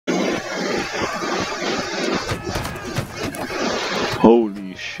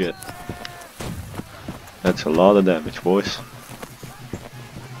shit. That's a lot of damage, boys.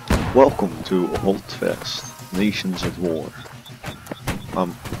 Welcome to Holdfast Nations at War. I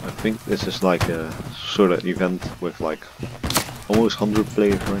think this is like a sort of event with like almost 100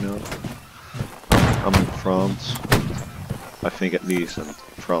 players right now. I'm in France, I think at least, and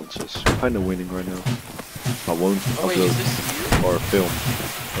France is kind of winning right now. I won't upload or film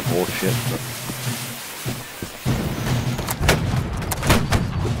the whole shit,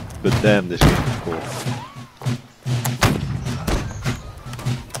 but damn, this game is cool.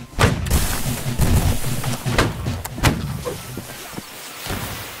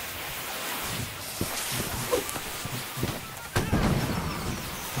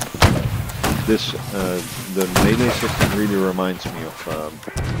 This, the melee system really reminds me of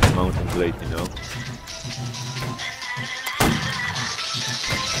Mountain Blade, you know?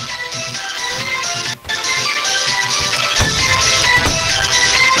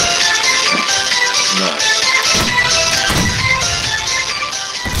 Nice.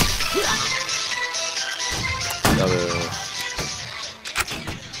 Gotta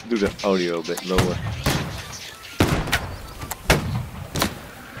do the audio a bit lower.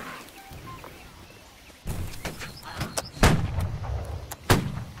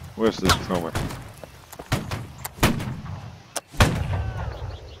 Where's this drummer?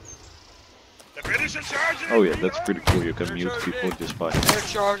 Oh yeah, that's pretty cool. You can mute people just by...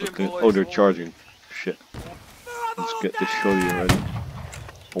 Oh, they're charging. Shit. Let's get this shorty ready.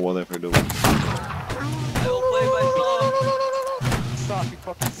 Or whatever they're doing.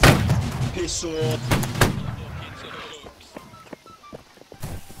 Piss off.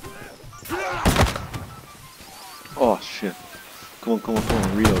 Oh shit. Come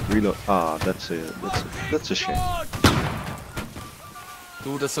on, reload. Ah, that's a shame.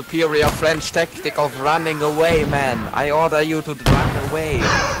 Do the superior French tactic of running away, man. I order you to run away.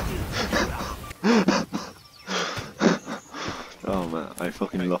 Oh man, I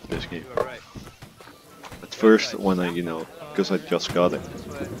fucking love this game. At first, when I, you know, because I just got it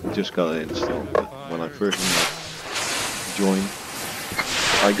installed, but when I first joined,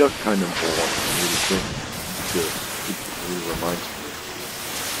 I got kind of bored really quick, because it really reminds me of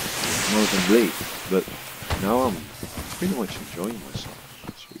Mountain Blade, but now I'm pretty much enjoying myself.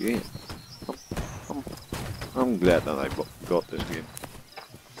 So yeah, I'm glad that I got this game.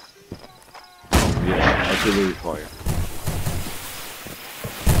 Yeah, artillery fire.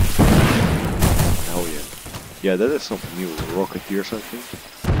 Hell yeah. Yeah, that is something new. Rocketeers, I think.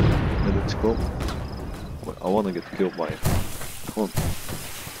 That it's called. But I wanna get killed by it. Come on.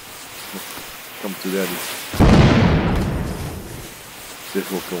 Come to daddy. This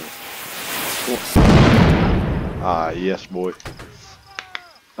will kill me. Come on. Ah, yes, boy.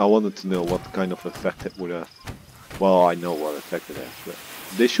 I wanted to know what kind of effect it would have. Well, I know what effect it has, but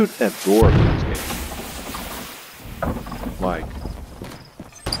they should add doors in this game. Like,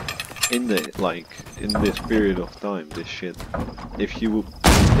 in this period of time, this shit. If you would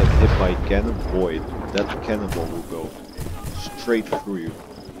get hit by a cannon, boy, that cannonball will go straight through you.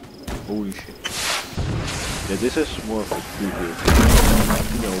 Holy shit. Yeah, this is more of a preview.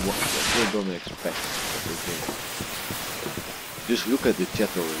 You know what you're gonna expect of this game. Just look at the chat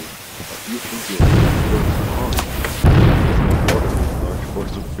already. You think you're going so hard. Large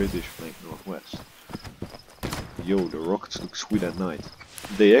force of British flank northwest. Yo, the rockets look sweet at night.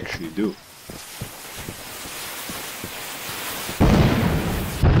 They actually do.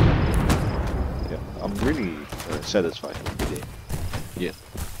 Yeah, I'm really satisfied with the game. Yeah.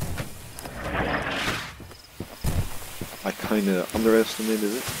 I kinda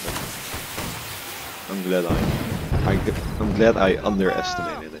underestimated it, but I'm glad I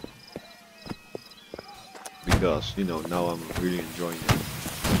underestimated it. Because, you know, now I'm really enjoying it.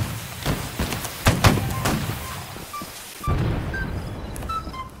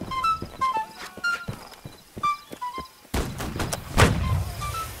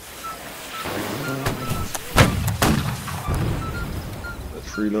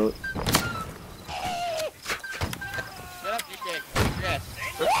 Let's reload.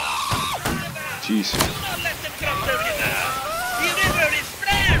 Jesus.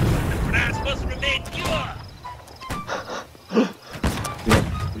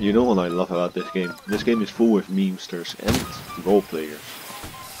 You know what I love about this game? This game is full with memesters and role players.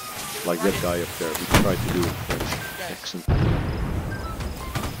 Like that guy up there who tried to do a French accent.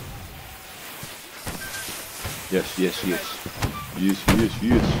 Yes. Yes.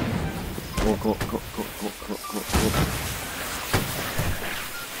 Come on.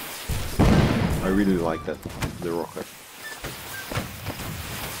 I really like that, the rocket.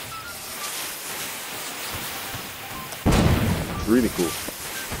 It's really cool.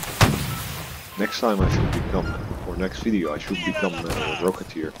 Next time I should become, or next video I should become a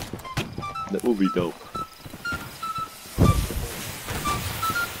Rocketeer. That will be dope.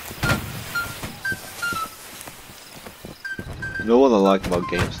 You know what I like about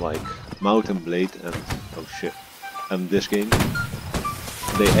games like Mount and Blade and oh shit, and this game?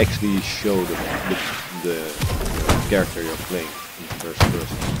 They actually show the character you're playing in first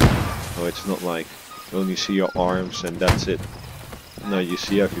person. So it's not like you only see your arms and that's it. No, you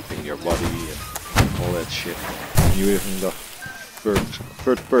see everything, your body and all that shit. You even got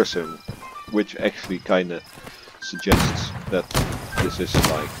third person, which actually kinda suggests that this is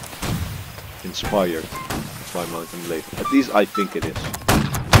like inspired by Mount and Blade. At least I think it is.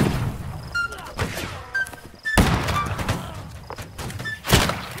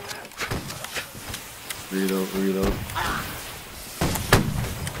 Reload, reload.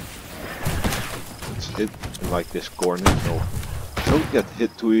 Let's hit in like this corner, so don't get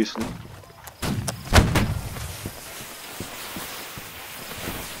hit too easily.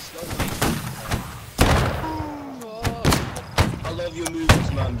 I love your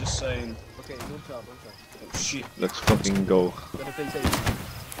movements, man. Just saying. Okay, don't try. Oh shit. Let's fucking go. Better play safe.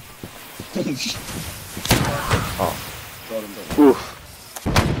 Oh. Got him, got him. Oof.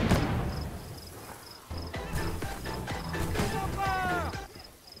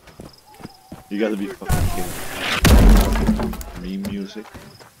 You gotta be fucking meme music.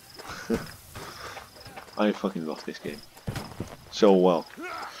 I fucking love this game. So well,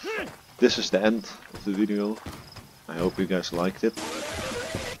 this is the end of the video. I hope you guys liked it.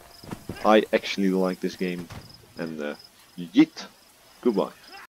 I actually like this game, and yeet, goodbye.